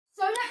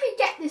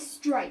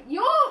straight.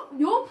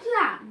 Your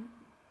plan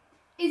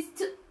is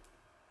to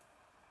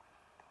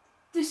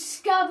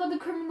discover the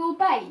criminal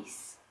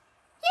base.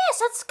 Yes,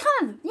 that's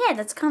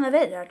kind of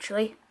it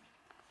actually.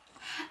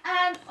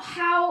 And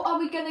how are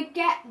we gonna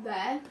get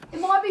there?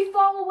 It might be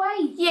far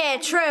away. Yeah,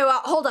 true.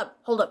 Hold up.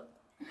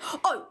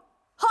 Oh,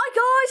 hi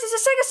guys,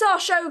 it's a Sega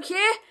Show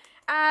here,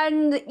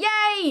 and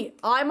yay,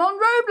 I'm on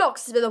Roblox.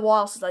 It's been a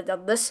while since I've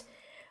done this.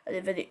 I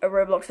did a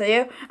Roblox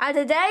video, and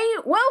today,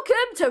 welcome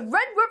to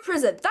Redwood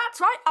Prison. That's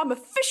right, I'm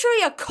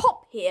officially a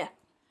cop here.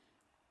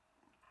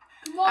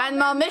 And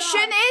my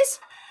mission is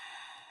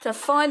to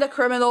find the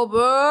criminal.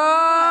 Where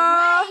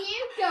are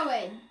you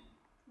going?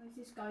 Where's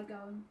this guy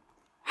going?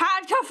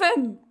 Handcuff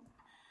him!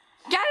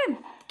 Get him!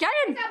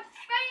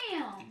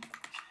 Bam!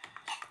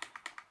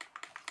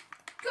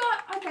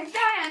 God, okay,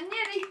 damn,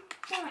 nearly.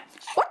 Damn it.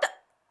 What the?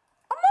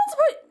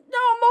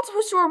 I'm not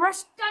supposed to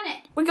arrest. Done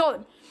it. We got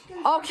him.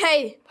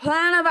 Okay,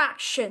 plan of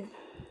action.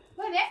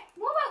 Wait a minute.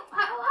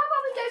 How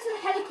about we go to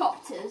the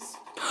helicopters?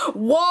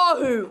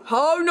 Wahoo!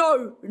 Oh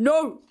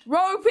no!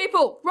 Rogue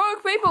people!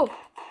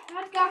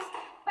 Add gas.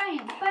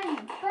 Bam,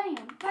 bam, bam,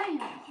 bam.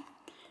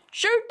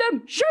 Shoot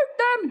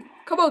them!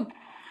 Come on.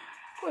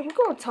 Wait, we've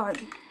got time.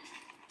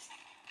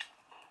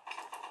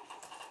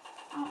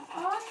 No,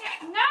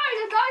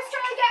 the guy's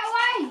trying to get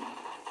away.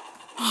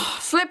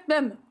 Flip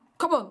them.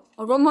 Come on,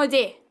 I've got an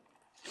idea.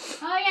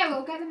 Oh yeah,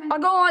 we'll get them in. I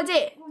got an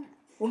idea.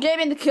 We'll get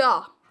him in the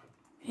car.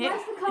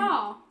 Where's the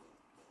car?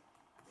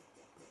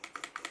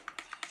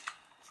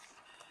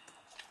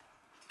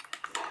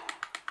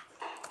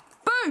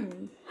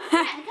 Boom!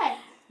 Okay.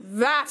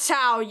 That's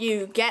how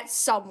you get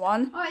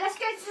someone. Alright, let's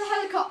go to the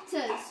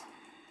helicopters.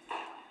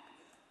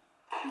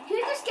 You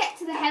could just get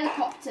to the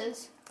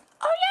helicopters.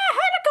 Oh yeah,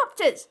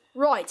 helicopters!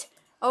 Right,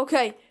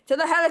 okay, to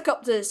the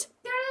helicopters.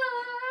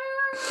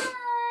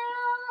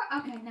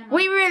 Okay, never mind.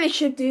 We really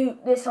should do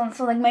this on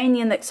Sonic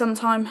Mania next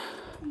sometime.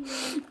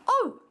 Yeah.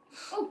 Oh!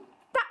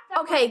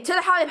 Okay, to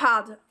the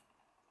helipad.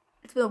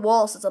 It's been a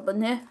while since I've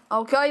been here.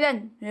 Okay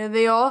then, here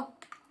they are.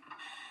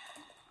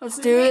 Let's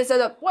do this.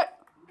 What?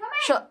 Come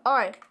in. Shut.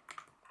 Alright.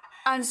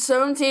 And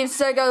some teams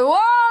say go,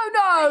 whoa,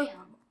 no!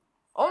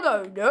 Oh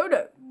no.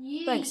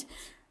 Yeet. Thanks.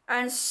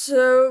 And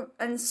so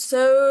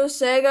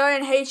Sega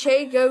and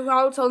HA go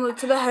out to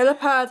the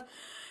helipad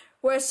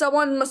where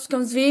someone must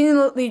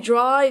conveniently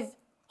drive.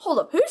 Hold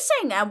up, who's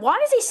saying that? Why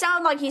does he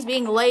sound like he's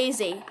being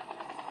lazy?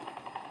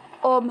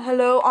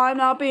 Hello, I'm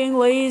not being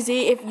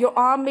lazy. If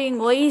I'm being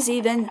lazy,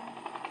 then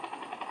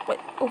wait,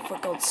 oh for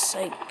God's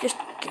sake, just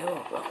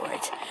go.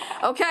 Right.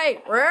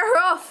 Okay, we're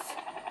off.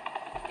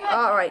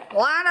 Alright,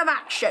 plan of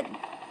action.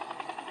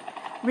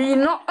 We're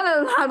not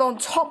gonna land on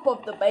top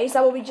of the base,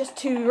 that will be just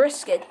too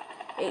risky.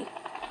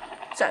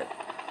 So,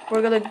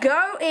 we're gonna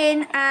go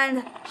in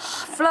and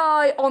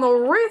fly on a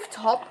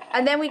rooftop,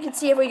 and then we can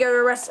see if we go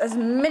arrest as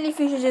many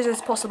fugitives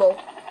as possible.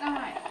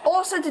 Alright.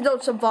 Also to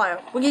dodge some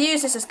fire. We can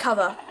use this as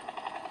cover.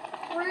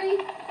 3,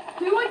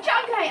 2, 1,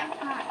 jump! Okay.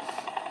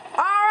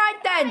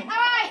 Alright then.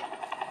 Alright.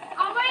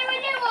 I'm ready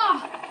when you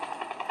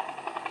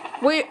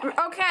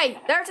are. Okay,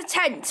 there's a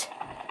tent.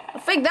 I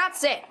think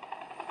that's it.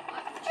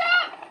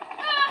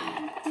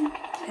 Jump!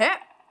 Yeah.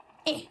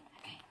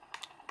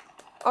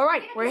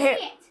 Alright, we're here.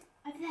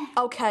 Over there.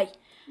 Okay.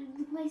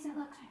 The place that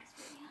looks like it's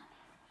really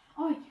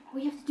hard. Alright, what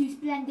you have to do is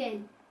blend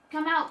in.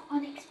 Come out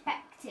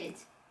unexpected.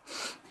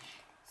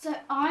 So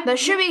There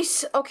should be.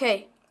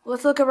 Okay,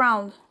 let's look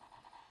around.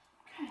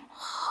 Okay.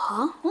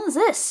 Huh? What is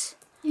this?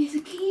 It's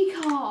a key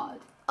card.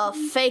 A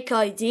fake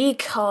ID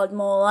card,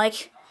 more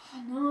like.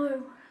 I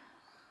know.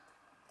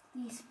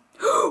 These.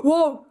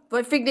 Whoa!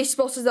 I think they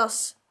spotted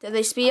us. Did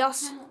they spy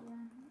us?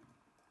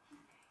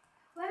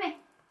 Wait a minute.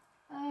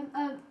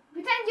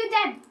 Pretend you're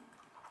dead.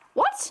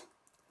 What?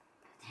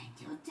 Pretend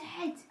you're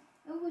dead.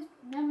 Oh,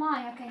 never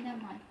mind. Okay,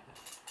 never mind.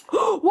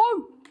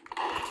 Whoa!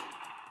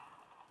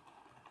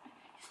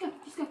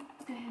 Just go.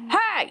 Okay.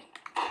 Hey!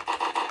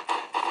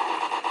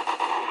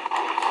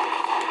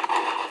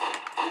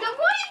 No,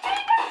 what are you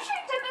doing? Don't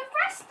shoot them.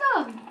 Arrest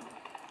them.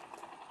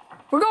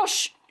 We're gonna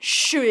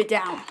shoot it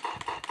down.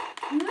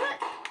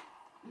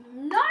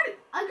 No,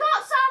 I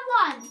got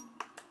someone.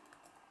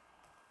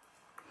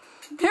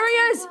 Here he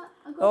is.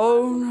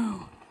 Oh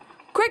no!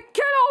 Quick,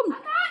 kill him! I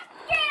can't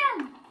get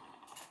him.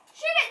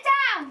 Shoot it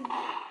down.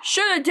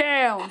 Shoot it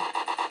down.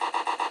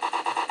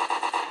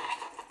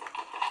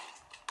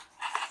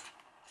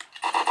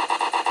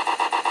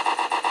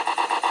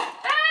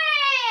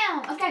 Bam!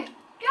 Okay,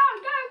 go.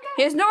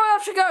 Here's nowhere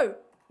else to go.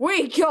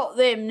 We got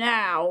them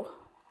now.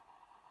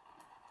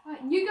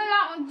 Right, you go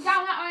down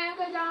that way, I'll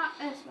go down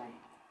this way.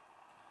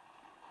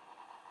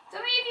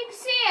 Tell me if you can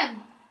see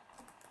him.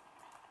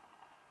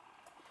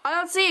 I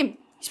don't see him.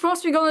 He's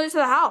supposed to be going into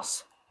the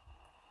house.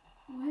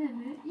 Wait a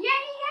minute. Yeah,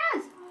 he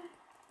has.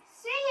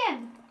 See him.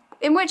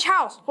 In which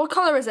house? What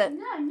colour is it?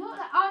 No, not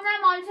that. Oh,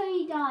 never mind. So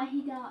he died.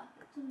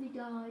 Somebody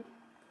died.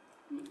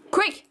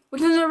 Quick, we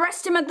can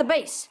arrest him at the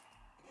base.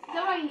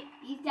 Don't worry,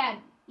 he's dead.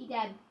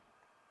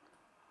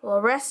 We'll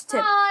arrest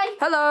him. Hi.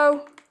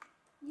 Hello.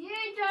 You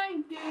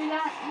don't do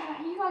that.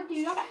 You can't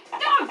do that.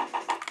 No!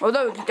 Oh,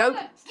 there we go.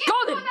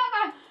 Got him!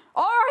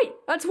 Alright,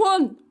 that's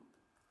one.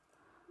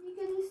 You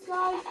get this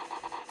guy.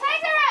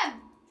 Taser him!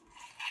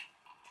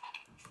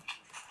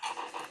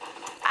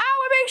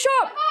 Ow, I'm being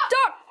shot!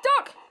 Duck!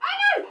 Duck! I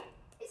know!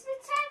 It's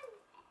pretend.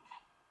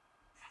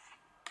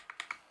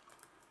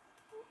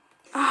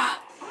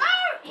 No!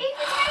 He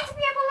pretended to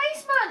be a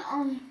policeman!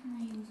 Oh,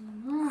 he was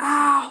not.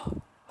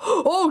 Ow!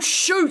 Oh,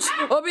 shoot!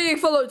 I'm being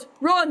followed!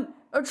 Run!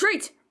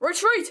 Retreat!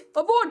 Retreat!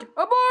 Abort!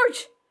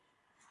 Abort!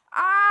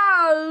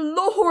 Ah,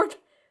 Lord!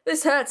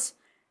 This hurts.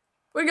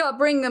 We gotta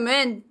bring them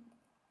in.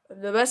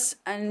 The best,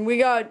 and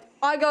I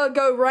gotta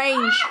go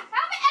range. Ah,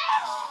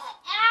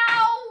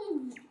 help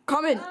me! Ow!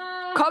 Come in.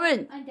 Come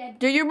in. I'm dead.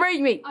 Do you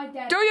read me? I'm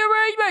dead. Do you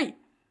read me?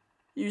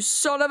 You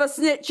son of a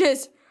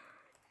snitches.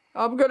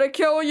 I'm gonna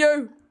kill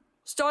you.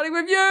 Starting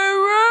with you.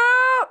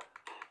 Ah!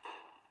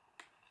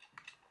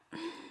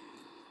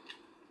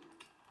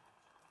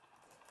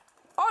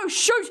 Oh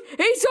shoot!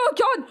 He's got a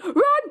gun!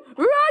 Run!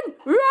 Run!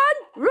 Run!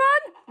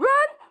 Run!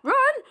 Run!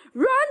 Run!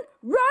 Run!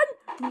 Run!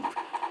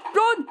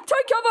 Run!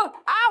 Take cover!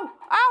 Ow!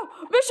 Ow!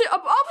 Mission!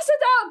 Officer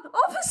down!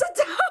 Officer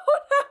down!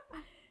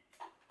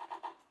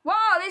 Well,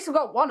 at least we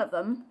got one of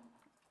them.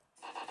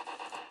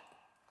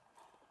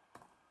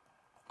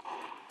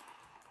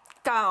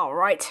 All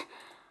right.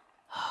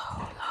 Oh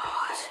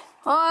Lord.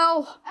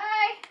 Well.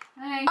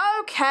 Hey.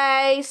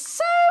 Okay,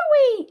 so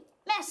we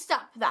messed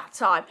up that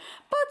time,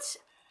 but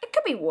it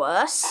could be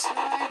worse.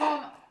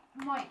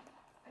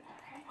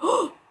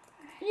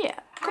 Yeah,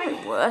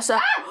 could be worse.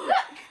 Ah,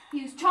 look!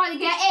 He was trying to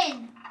get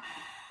in.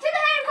 To the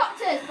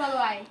helicopters, by the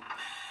way.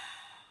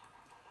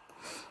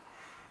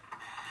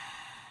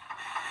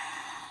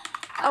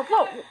 Oh,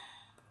 whoa.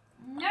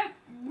 Nope.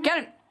 Get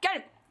him, get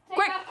him. Take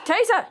Quick, up.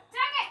 taser.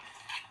 Dang it!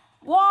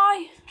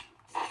 Why?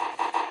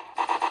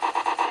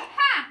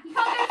 Ha! You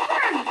can't go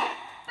through!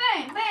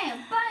 Bam, bam,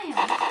 bam,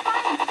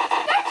 bam!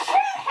 Don't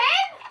shoot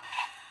him!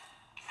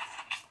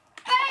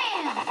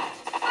 Bam!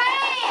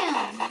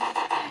 Bam!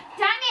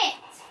 Dang it!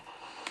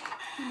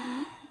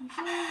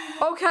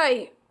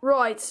 Okay,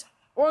 right.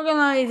 We're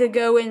gonna need to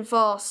go in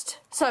fast.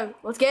 So,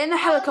 let's get in the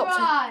helicopter.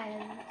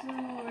 Alright,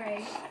 don't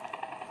worry.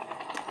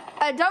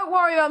 And don't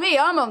worry about me,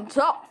 I'm on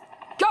top.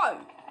 Go!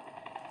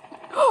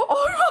 Oh my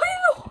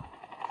Lord!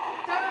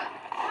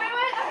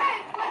 Okay,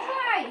 which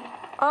way?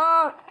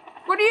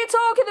 What are you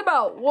talking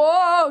about?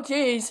 Whoa,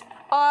 jeez.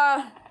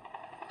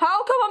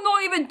 How come I'm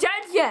not even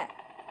dead yet?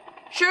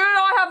 Shouldn't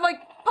I have, like,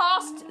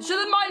 passed?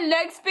 Shouldn't my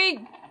legs be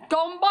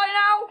gone by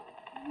now?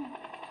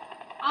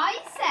 I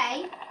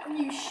say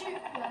you shoot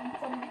them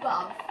from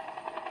above.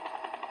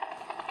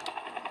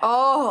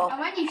 Oh. And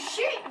when you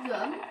shoot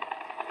them,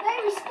 they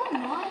respawn,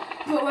 right?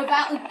 But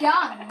without a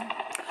gun.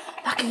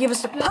 That could give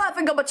us the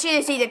perfect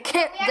opportunity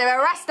to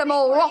arrest them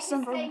all, lost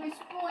them They from...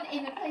 respawn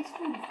in a place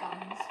full of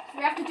guns. So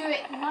we have to do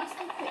it nice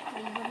and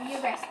quickly when we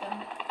arrest them.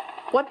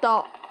 What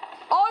the?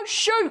 Oh,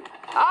 shoot!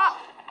 Ah!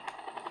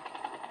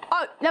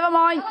 Oh, never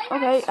mind.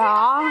 Okay,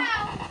 Oh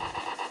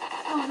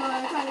no,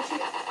 they're trying to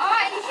shoot.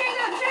 Alright, you shoot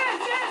them, shoot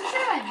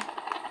them.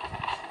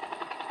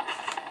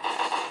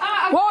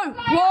 Whoa,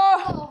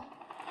 whoa!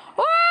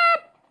 Ah!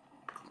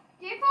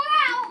 Do you fall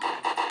out?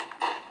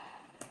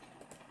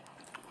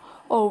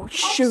 Oh,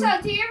 shoot.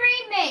 Officer, do you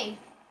read me?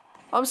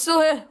 I'm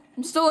still here.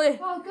 I'm still here.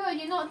 Oh good,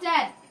 you're not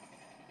dead.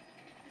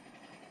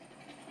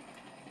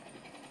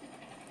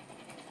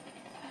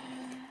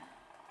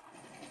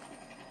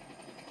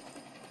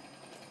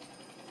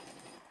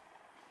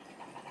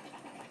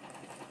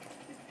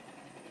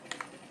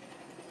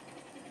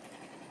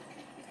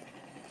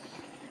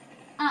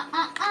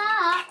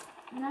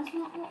 That's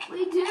not what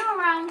we do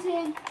around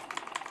here.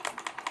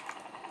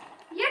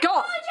 Yeah, Go. come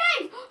on,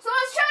 James!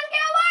 Someone's trying to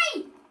get away!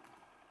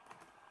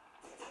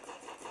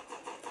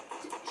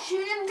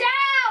 Shoot him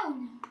down!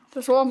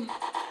 This one.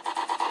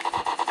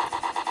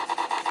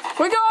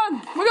 We're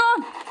gone! We're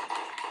gone!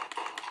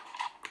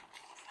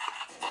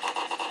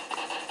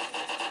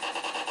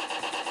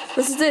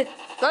 This is it.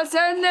 Let's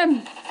end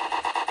him.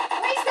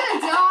 Oh, he's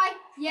gonna die.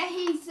 Yeah,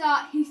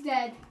 he's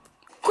dead.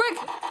 Quick!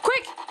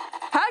 Quick!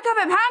 Handcuff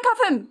him! Handcuff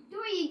him! Do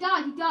it, he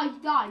died.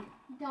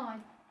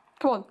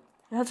 Come on.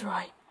 That's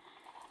right.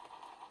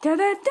 You got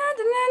him?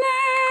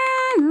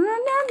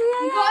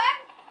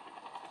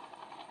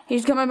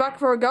 He's coming back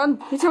for a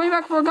gun. He's coming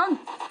back for a gun.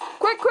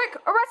 Quick, quick!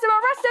 Arrest him!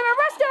 Arrest him!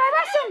 Arrest him!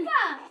 Arrest him!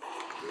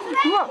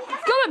 Whoa,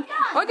 got him!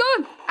 I got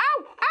him! Ow!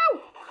 Ow!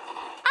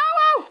 Ow!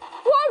 Ow!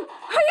 Whoa!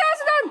 He has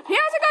a gun! He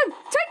has a gun!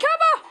 Take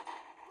cover!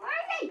 Where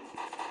is he?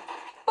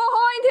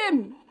 Behind him!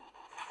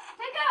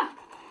 Take her!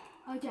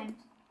 Oh, James.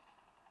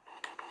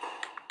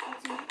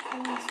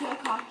 He's got a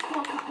car.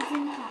 He's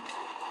in the car.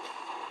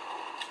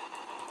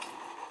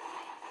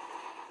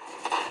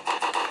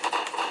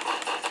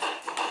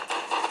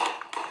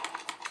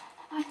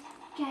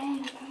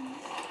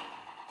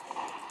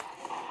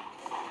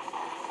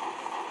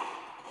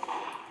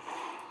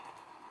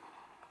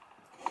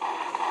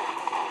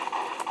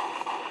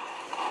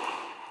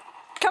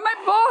 Come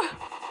on, boy!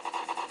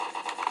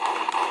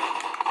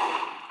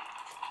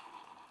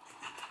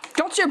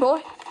 Got got you,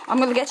 boy. I'm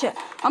gonna get you.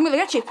 I'm gonna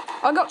get you.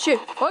 I got you.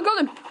 I got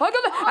him. I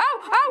got him.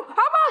 Ow! Ow!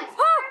 Help!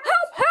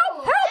 Help!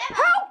 Help!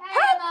 Help!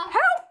 Help!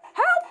 Help!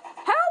 Help!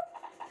 Help!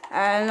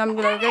 And I'm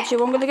gonna get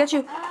you. I'm gonna get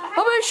you. I'm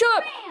gonna shut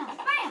up.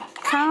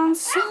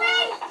 Cancel.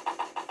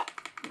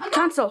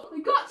 Cancel.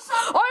 We got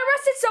some. I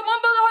arrested someone,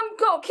 but I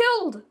got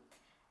killed.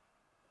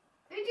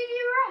 Who did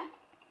you arrest?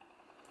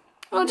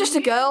 Well, just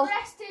a girl.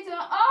 Arrested her.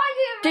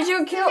 I did. Did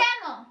you kill?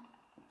 Emma.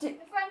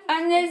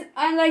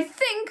 And I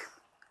think,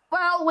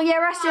 well, we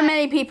arrested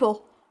many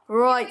people.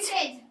 Right. We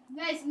did.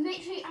 There's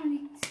literally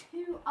only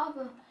 2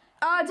 other.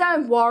 Oh,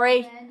 don't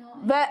worry.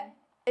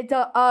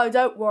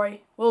 Don't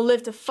worry. We'll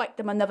live to fight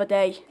them another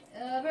day.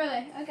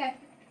 Really? Okay.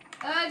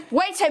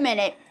 Wait a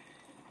minute.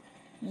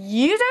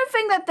 You don't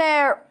think that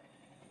they're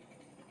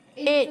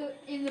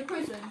in the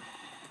prison?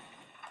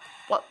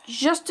 Well,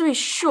 just to be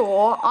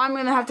sure, I'm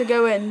gonna have to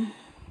go in.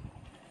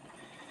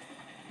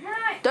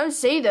 Right. Don't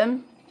see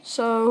them,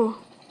 so.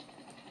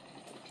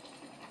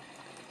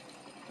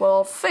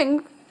 Well,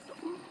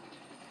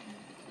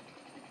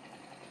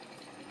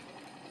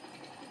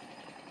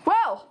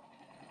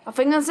 I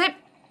think that's it.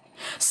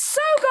 So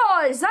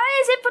guys, that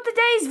is it for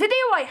today's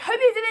video. I hope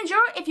you did enjoy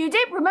it. If you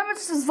did, remember to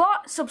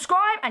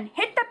subscribe and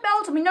hit that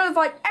bell to be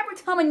notified every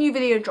time a new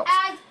video drops.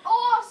 And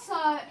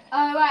also,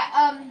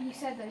 you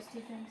said those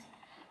 2 things.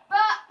 But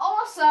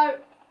also,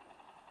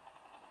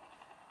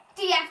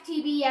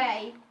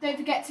 DFTBA, don't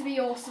forget to be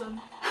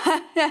awesome.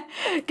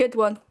 Good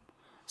one.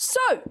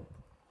 So,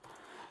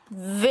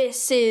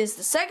 this is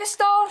the Sega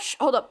Star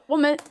hold up,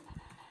 1 minute.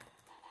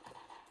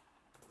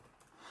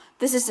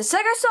 This is the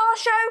Sega Star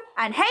Show,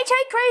 and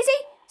HA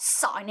Crazy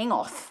signing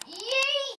off. Yeah.